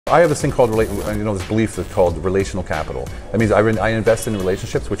I have this thing called, this belief that's called relational capital. That means I invest in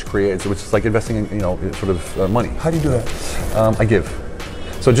relationships, which is like investing in, sort of money. How do you do that? I give.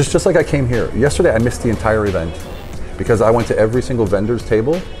 So just like I came here. Yesterday I missed the entire event because I went to every single vendor's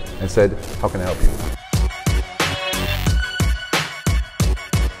table and said, how can I help you?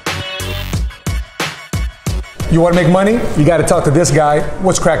 You want to make money? You got to talk to this guy.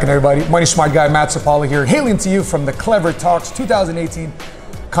 What's cracking, everybody? Money Smart Guy, Matt Sapaula here, hailing to you from the Clever Talks 2018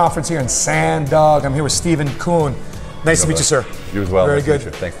 conference here in Sandog. I'm here with Kuhn. Nice to meet you, sir. You as well. Very nice good. To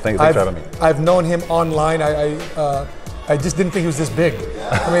meet you. Thanks for having me. I've known him online. I just didn't think he was this big.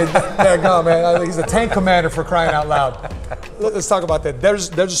 I mean, daggone, man. I think he's the tank commander for crying out loud. Let's talk about that. There's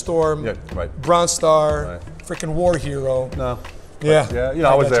a Storm, Bronze Star, freaking war hero. No. Yeah. Yeah,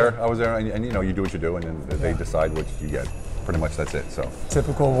 I was there, and you do what you do, and then they decide what you get. Pretty much that's it. So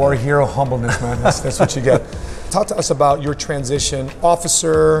typical war hero humbleness, man. That's what you get. Talk to us about your transition,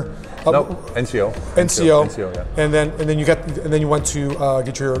 officer. NCO. NCO, yeah. And then you went to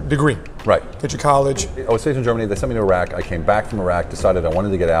get your degree. Right. Get your college. I was stationed in Germany. They sent me to Iraq. I came back from Iraq, decided I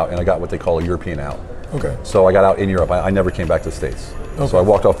wanted to get out, and I got what they call a European out. Okay. So I got out in Europe. I never came back to the States. Okay. So I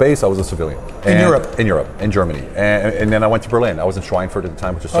walked off base. I was a civilian. In Europe? In Europe, in Germany. And then I went to Berlin. I was in Schweinfurt at the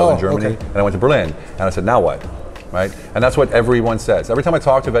time, which is southern Germany. Okay. And I went to Berlin. And I said, now what? Right? And that's what everyone says. Every time I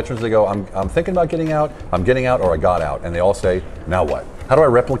talk to veterans, they go, I'm thinking about getting out, I'm getting out, or I got out. And they all say, now what? How do I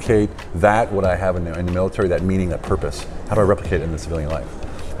replicate that, what I have in the military, that meaning, that purpose? How do I replicate it in the civilian life?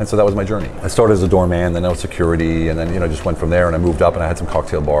 And so that was my journey. I started as a doorman, then I was security, and then just went from there, and I moved up and I had some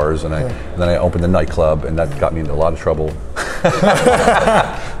cocktail bars, and then I opened a nightclub, and that got me into a lot of trouble.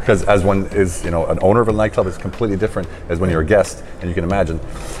 Because as one is, an owner of a nightclub is completely different as when you're a guest, and you can imagine.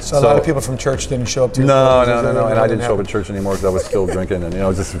 So a lot of people from church didn't show up to your No, and I didn't show up at church anymore because I was still drinking, and it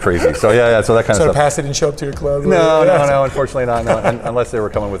was just crazy. So so that kind of stuff. So the pastor didn't show up to your club? No, unfortunately not. No, unless they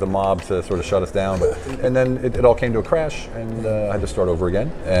were coming with a mob to sort of shut us down. And then it all came to a crash, and I had to start over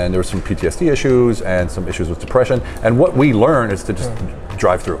again. And there were some PTSD issues and some issues with depression. And what we learn is to just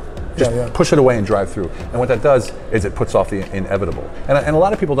drive through. Just push it away and drive through. And what that does is it puts off the inevitable. And a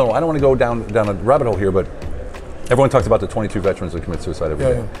lot of people don't. I don't want to go down a rabbit hole here, but everyone talks about the 22 veterans that commit suicide every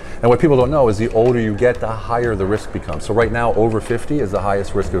day. And what people don't know is the older you get, the higher the risk becomes. So right now, over 50 is the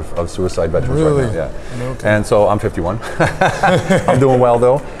highest risk of suicide veterans right now. Yeah. Okay. And so I'm 51. I'm doing well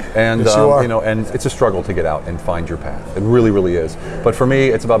though. And and it's a struggle to get out and find your path. It really, really is. But for me,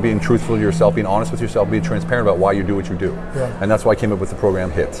 it's about being truthful to yourself, being honest with yourself, being transparent about why you do what you do. And that's why I came up with the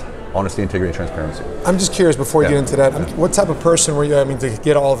program HIT. Honesty, integrity, and transparency. I'm just curious before you get into that, what type of person were you, to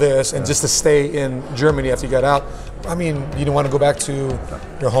get all this and just to stay in Germany after you got out? You didn't want to go back to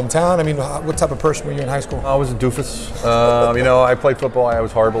your hometown? What type of person were you in high school? I was a doofus. I played football. I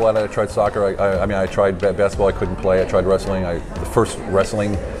was horrible at it. I tried soccer. I tried basketball. I couldn't play. I tried wrestling. The first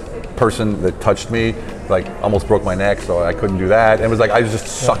wrestling person that touched me almost broke my neck, so I couldn't do that. And it was I just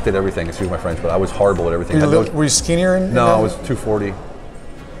sucked at everything, excuse my French, but I was horrible at everything. Were you skinnier? No, I was 240.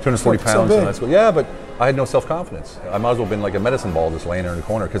 240 pounds in high school. Yeah, but I had no self-confidence. I might as well have been like a medicine ball just laying there in the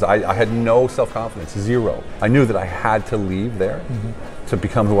corner because I had no self-confidence, zero. I knew that I had to leave there to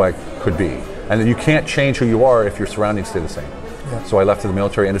become who I could be. And you can't change who you are if your surroundings stay the same. So I left to the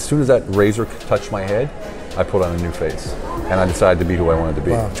military, and as soon as that razor touched my head, I put on a new face. And I decided to be who I wanted to be.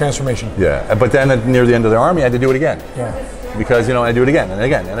 Wow, transformation. Yeah, but then near the end of the army, I had to do it again. Yeah. Because, I do it again and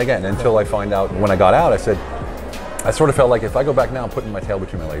again and again until I find out when I got out, I sort of felt like if I go back now, I'm putting my tail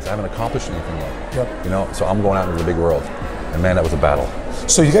between my legs. I haven't accomplished anything yet. So I'm going out into the big world. And man, that was a battle.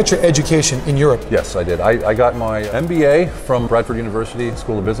 So you got your education in Europe? Yes, I did. I got my MBA from Bradford University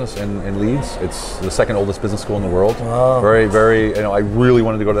School of Business in Leeds. It's the second oldest business school in the world. Wow. Very, very, I really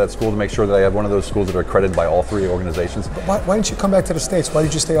wanted to go to that school to make sure that I had one of those schools that are accredited by all three organizations. But why didn't you come back to the States? Why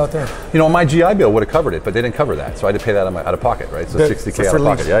did you stay out there? My GI Bill would have covered it, but they didn't cover that. So I had to pay that out of pocket, right? So $60K out of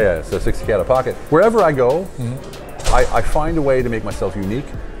pocket. Yeah. So $60K out of pocket. Wherever I go, I find a way to make myself unique,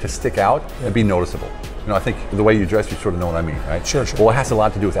 to stick out, and be noticeable. I think the way you dress, you sort of know what I mean, right? Sure. Well, it has a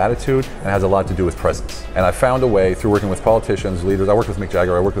lot to do with attitude, and it has a lot to do with presence. And I found a way through working with politicians, leaders. I worked with Mick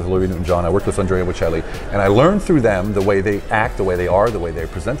Jagger, I worked with Olivia Newton-John, I worked with Andrea Bocelli, and I learned through them the way they act, the way they are, the way they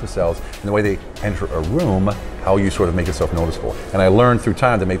present themselves, and the way they enter a room, how you sort of make yourself noticeable. And I learned through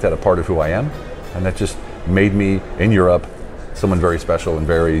time to make that a part of who I am, and that just made me, in Europe, someone very special and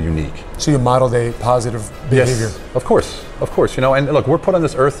very unique. So you modeled a positive behavior. Yes, of course. And look, we're put on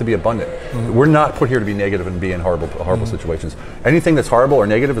this earth to be abundant. We're not put here to be negative and be in horrible situations. Anything that's horrible or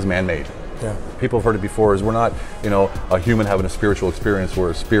negative is man-made. Yeah. People have heard it before. Is we're not, a human having a spiritual experience.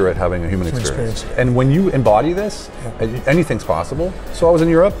 We're a spirit having a human experience. And when you embody this, anything's possible. So I was in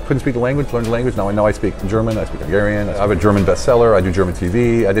Europe, couldn't speak the language, learned the language. Now I speak German. I speak Hungarian. I have a German bestseller. I do German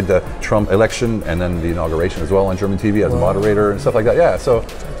TV. I did the Trump election and then the inauguration as well on German TV as a moderator and stuff like that. Yeah. So,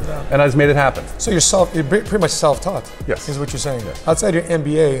 and I just made it happen. So you're pretty much self-taught. Yes. Is what you're saying. Yes. Outside your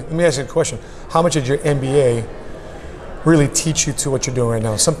MBA, let me ask you a question. How much did your MBA really teach you to what you're doing right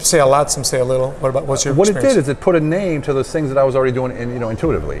now? Some say a lot, some say a little. What's your What experience? it did is it put a name to those things that I was already doing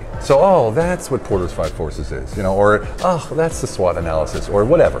intuitively. So, that's what Porter's 5 Forces is, or, that's the SWOT analysis, or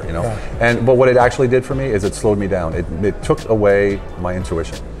whatever, But what it actually did for me is it slowed me down. It took away my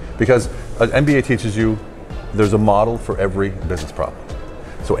intuition. Because an MBA teaches you there's a model for every business problem.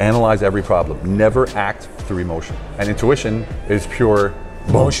 So analyze every problem. Never act through emotion. And intuition is pure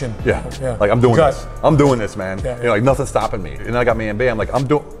emotion. Yeah. Like I'm doing Gut. this. I'm doing this, man. Yeah. Like nothing's stopping me. And then I got my MBA. I'm like,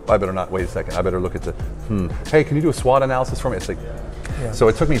 I better not wait a second. I better look at hey, can you do a SWOT analysis for me? It's like, so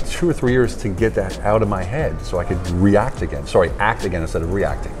it took me 2 or 3 years to get that out of my head so I could act again instead of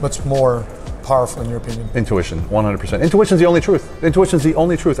reacting. What's more powerful in your opinion? Intuition, 100%. Intuition's the only truth. Intuition's the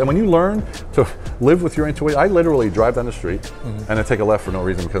only truth. And when you learn to live with your intuition, I literally drive down the street and I take a left for no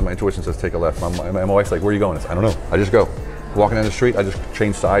reason because my intuition says take a left. My wife's like, where are you going? I don't know. I just go. Walking down the street, I just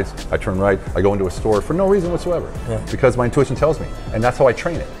change sides, I turn right, I go into a store for no reason whatsoever. Because my intuition tells me. And that's how I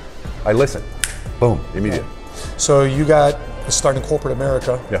train it. I listen. Boom, immediate. So you got a start in corporate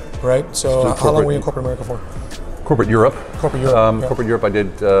America, right? So how long were you in corporate America for? Corporate Europe. Corporate Europe. Corporate Europe, I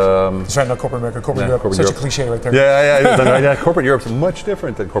did. That's right, not corporate America. Corporate Europe. Corporate Such Europe. a cliche right there. Yeah. Corporate Europe's much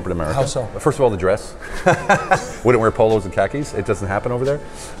different than corporate America. How so? First of all, the dress. Wouldn't wear polos and khakis. It doesn't happen over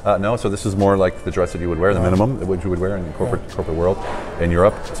there. No, so this is more like the dress that you would wear, the minimum that you would wear in the corporate world in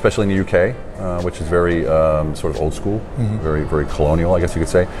Europe, especially in the UK, which is very sort of old school, very, very colonial, I guess you could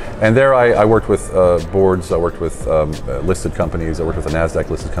say. And there I worked with boards, I worked with listed companies, I worked with a NASDAQ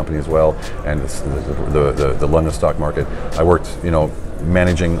listed company as well, and the London stock market. I worked,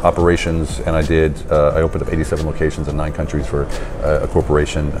 managing operations, and I opened up 87 locations in 9 countries for a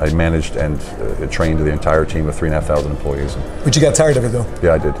corporation. I managed and trained the entire team of 3,500 employees. But you got tired of it though?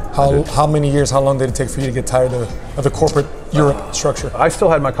 Yeah, I did. How many years, how long did it take for you to get tired of the corporate Europe structure? I still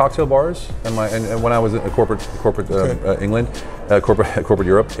had my cocktail bars, and when I was in corporate England, corporate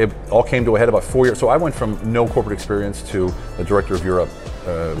Europe, it all came to a head about 4 years. So I went from no corporate experience to the director of Europe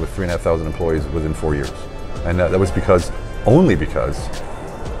with 3,500 employees within 4 years. And that was only because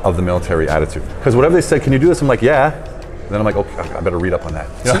of the military attitude. Because whatever they said, can you do this? I'm like, yeah. And then I'm like, okay, I better read up on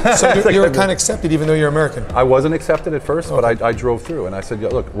that. So you were kind of accepted even though you're American? I wasn't accepted at first, but I drove through and I said, yeah,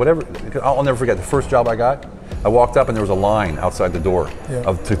 look, whatever, I'll never forget the first job I got. I walked up and there was a line outside the door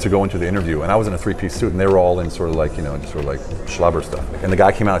to go into the interview, and I was in a 3-piece suit and they were all in sort of like, just sort of like schlubber stuff. And the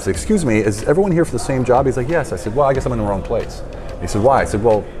guy came out and said, excuse me, is everyone here for the same job? He's like, yes. I said, well, I guess I'm in the wrong place. He said, why? I said,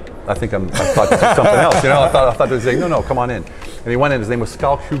 well, I thought this was something else. I thought they were saying, no, come on in. And he went in. His name was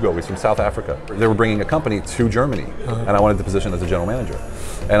Skalk Hugo. He's from South Africa. They were bringing a company to Germany, and I wanted the position as a general manager.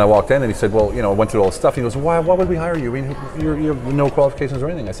 And I walked in, and he said, well, went through all this stuff. And he goes, why would we hire you? I mean, you have no qualifications or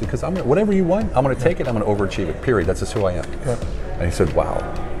anything. I said, because whatever you want, I'm going to take it. I'm going to overachieve it. Period. That's just who I am. And he said, wow.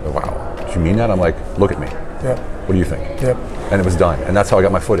 Do you mean that? I'm like, look at me. What do you think? And it was done. And that's how I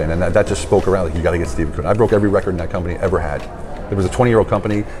got my foot in. And that just spoke around like, you got to get Stephen Kuhn. I broke every record in that company ever had. It was a 20-year-old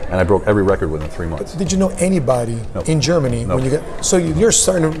company, and I broke every record within 3 months. Did you know anybody in Germany when you get? So you're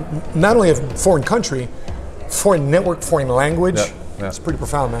starting to not only a foreign country, foreign network, foreign language. It's pretty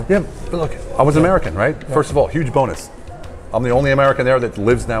profound, man. Yeah, but look, I was American, right? First of all, huge bonus. I'm the only American there that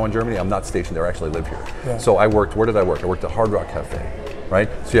lives now in Germany. I'm not stationed there, I actually live here. So I worked, where did I work? I worked at Hard Rock Cafe. Right?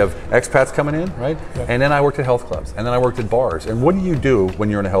 So you have expats coming in, right? And then I worked at health clubs, and then I worked at bars. And what do you do when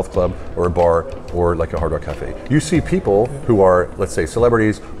you're in a health club or a bar or like a Hard Rock Cafe? You see people who are, let's say,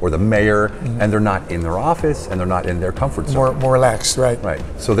 celebrities or the mayor, and they're not in their office and they're not in their comfort zone. More relaxed, right? Right.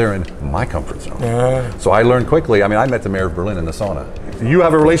 So they're in my comfort zone. So I learned quickly. I mean, I met the mayor of Berlin in the sauna. You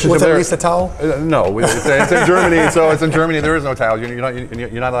have a relationship with there. At least a towel? No, it's in Germany. So it's in Germany. There is no towel. You're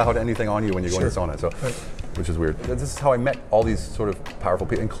not allowed anything on you when you go in the sauna. So. Which is weird. This is how I met all these sort of powerful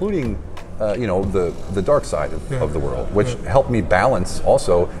people, including, the dark side of the world, which helped me balance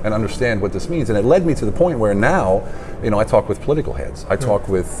also and understand what this means. And it led me to the point where now, I talk with political heads. I talk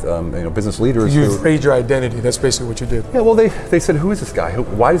with, business leaders. You've raised your identity. That's basically what you did. Yeah. Well, they said, who is this guy?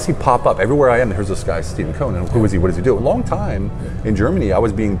 Why does he pop up everywhere I am? Here's this guy, Stephen Kuhn. And who is he? What does he do? A long time in Germany, I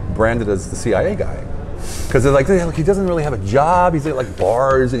was being branded as the CIA guy. Because they're like, hey, look, he doesn't really have a job. He's at like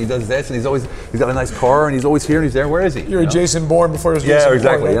bars and he does this and he's got a nice car and he's always here and he's there. Where is he? You're a Jason Bourne before his Jason Bourne. Yeah,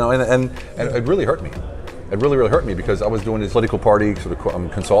 exactly. Bourne, right? And it really hurt me. It really, really hurt me because I was doing this political party sort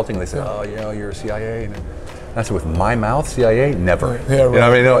of consulting. And they said, "Oh, you're a CIA." And I said, "With my mouth, CIA? Never." Yeah, right. You know what I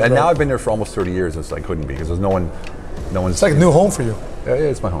mean? Right. And now I've been there for almost 30 years. It's like couldn't be because there's no one. It's like a new home for you. Yeah,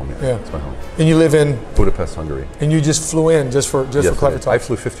 it's my home. Yeah, it's my home. And you live in Budapest, Hungary. And you just flew in just for Clever Talk. I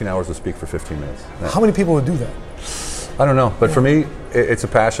flew 15 hours to speak for 15 minutes. Yeah. How many people would do that? I don't know, but for me, it's a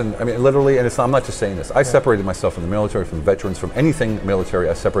passion. I mean, literally, and I'm not just saying this. I separated myself from the military, from veterans, from anything military.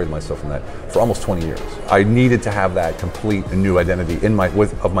 I separated myself from that for almost 20 years. I needed to have that complete and new identity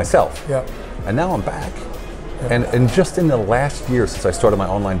of myself. Yeah. And now I'm back. And just in the last year since I started my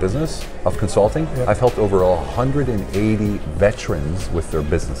online business of consulting, I've helped over 180 veterans with their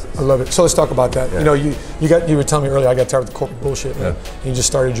businesses. I love it. So let's talk about that. You know, you were telling me earlier, I got tired of the corporate bullshit. And you just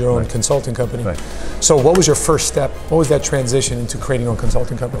started your own consulting company. Right. So what was your first step? What was that transition into creating your own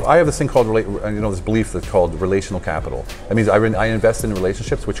consulting company? I have this thing called, this belief that's called relational capital. That means I invest in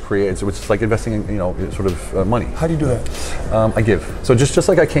relationships, which is like investing in, sort of money. How do you do that? I give. So just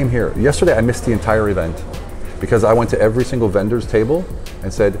like I came here yesterday, I missed the entire event because I went to every single vendor's table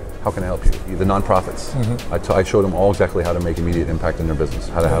and said, "How can I help you?" The nonprofits. I showed them all exactly how to make immediate impact in their business,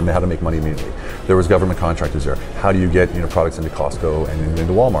 how to make money immediately. There was government contractors there. How do you get products into Costco and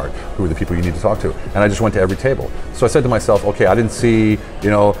into Walmart? Who are the people you need to talk to? And I just went to every table. So I said to myself, okay, I didn't see the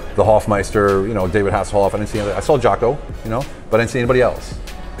Hofmeister, David Hasselhoff. I didn't see anybody. I saw Jocko, but I didn't see anybody else.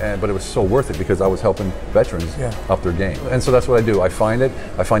 But it was so worth it because I was helping veterans up their game. And so that's what I do. I find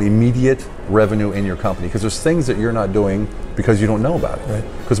immediate revenue in your company because there's things that you're not doing because you don't know about it.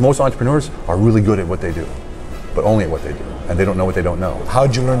 Because most entrepreneurs are really good at what they do, but only at what they do. And they don't know what they don't know.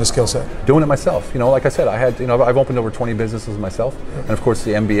 How'd you learn the skill set? Doing it myself. Like I said, I've opened over 20 businesses myself. And of course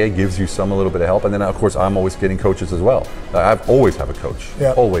the MBA gives you a little bit of help. And then of course I'm always getting coaches as well. I've always have a coach.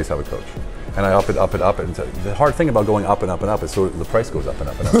 Always have a coach. And I up it. And the hard thing about going up and up and up is so the price goes up and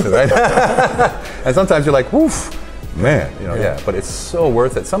up and up too, right? And sometimes you're like, woof, man, but it's so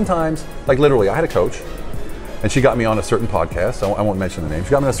worth it. Sometimes, like literally, I had a coach and she got me on a certain podcast. I won't mention the name.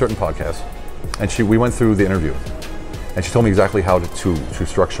 She got me on a certain podcast and we went through the interview and she told me exactly how to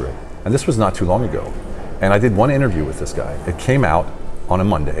structure it. And this was not too long ago. And I did one interview with this guy. It came out on a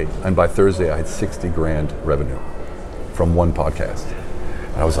Monday and by Thursday I had 60 grand revenue from one podcast.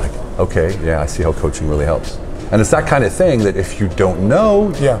 And I was like, okay, I see how coaching really helps. And it's that kind of thing that if you don't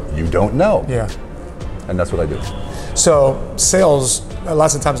know, you don't know. And that's what I do. So sales,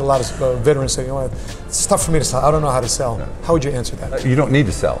 lots of times a lot of veterans say, it's tough for me to sell. I don't know how to sell. How would you answer that? You don't need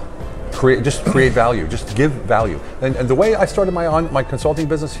to sell. Just create value. Just give value. And the way I started my consulting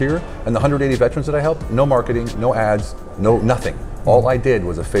business here and the 180 veterans that I helped, no marketing, no ads, nothing. All I did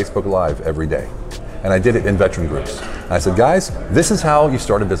was a Facebook Live every day. And I did it in veteran groups. And I said, guys, this is how you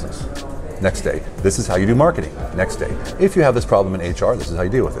start a business. Next day, this is how you do marketing. Next day, if you have this problem in HR, this is how you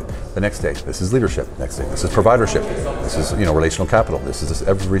deal with it. The next day, this is leadership. Next day, this is providership. This is relational capital. This is this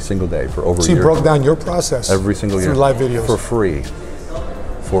every single day for over a year. So you broke down your process every single year through live videos for free.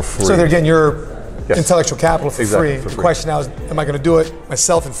 So they're getting your intellectual capital for free. For free. The question now is, am I going to do it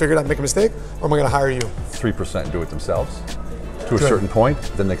myself and figure it out and make a mistake, or am I going to hire you? 3% do it themselves. To a certain point,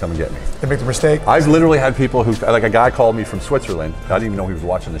 then they come and get me. They make the mistake? I've literally had people who, like a guy called me from Switzerland. I didn't even know he was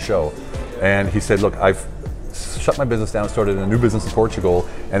watching the show. And he said, look, I've shut my business down, started a new business in Portugal,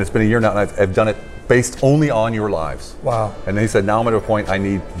 and it's been a year now, and I've done it based only on your lives. Wow. And then he said, now I'm at a point I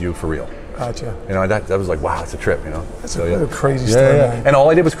need you for real. Gotcha. That was like, wow, it's a trip, That's a crazy story. Man. And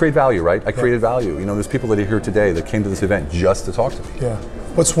all I did was create value, right? I created value. There's people that are here today that came to this event just to talk to me. Yeah.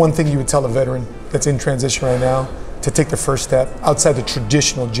 What's one thing you would tell a veteran that's in transition right now to take the first step outside the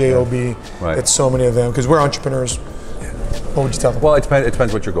traditional job that so many of them, because we're entrepreneurs, what would you tell them? Well, it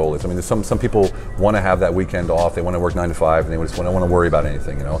depends what your goal is. I mean, some people want to have that weekend off, they want to work 9 to 5, and they just don't want to worry about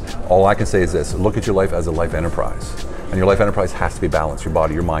anything, All I can say is this, look at your life as a life enterprise. And your life enterprise has to be balanced, your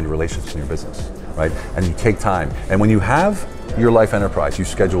body, your mind, your relationships, and your business, right? And you take time. And when you have your life enterprise, you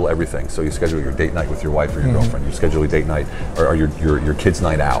schedule everything. So you schedule your date night with your wife or your girlfriend. You schedule your date night or your kids'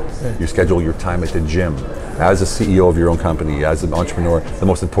 night out. You schedule your time at the gym. As a CEO of your own company, as an entrepreneur, the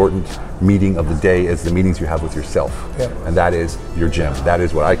most important meeting of the day is the meetings you have with yourself. And that is your gym. That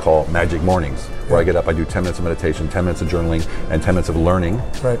is what I call magic mornings, where I get up, I do 10 minutes of meditation, 10 minutes of journaling, and 10 minutes of learning.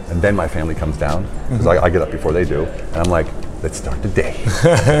 And then my family comes down, because I get up before they do. And I'm like, let's start the day.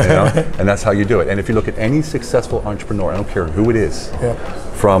 And that's how you do it. And if you look at any successful entrepreneur, I don't care who it is,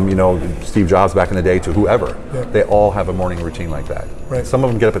 from Steve Jobs back in the day to whoever, they all have a morning routine like that. Some of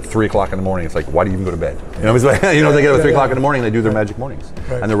them get up at 3 o'clock in the morning. It's like, why do you even go to bed? It's like, they get up at 3 o'clock in the morning and they do their magic mornings.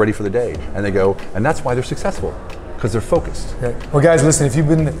 And they're ready for the day. And they go, and that's why they're successful. because they're focused. Okay. Well, guys, listen, if you've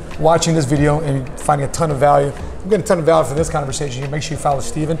been watching this video and finding a ton of value, I'm getting a ton of value from this conversation, make sure you follow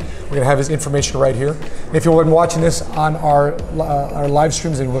Steven. We're going to have his information right here. And if you've been watching this on our live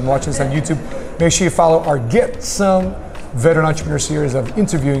streams and you've been watching this on YouTube, make sure you follow our GetSum Veteran Entrepreneur series of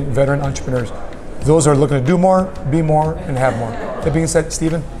interviewing veteran entrepreneurs. Those are looking to do more, be more, and have more. That being said,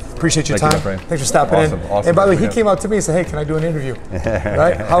 Steven, appreciate your time. Thanks for stopping in. Awesome. And by the way, he came out to me and said, hey, can I do an interview?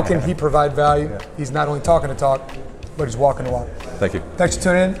 Right? How can he provide value? He's not only talking the talk, but he's walking the walk. Thank you. Thanks for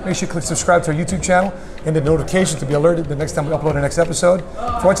tuning in. Make sure you click subscribe to our YouTube channel and the notifications to be alerted the next time we upload the next episode.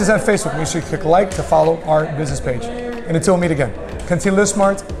 If you watch us on Facebook, make sure you click like to follow our business page. And until we meet again, continue to live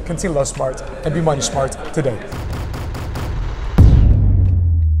smart, continue to love smart, and be money smart today.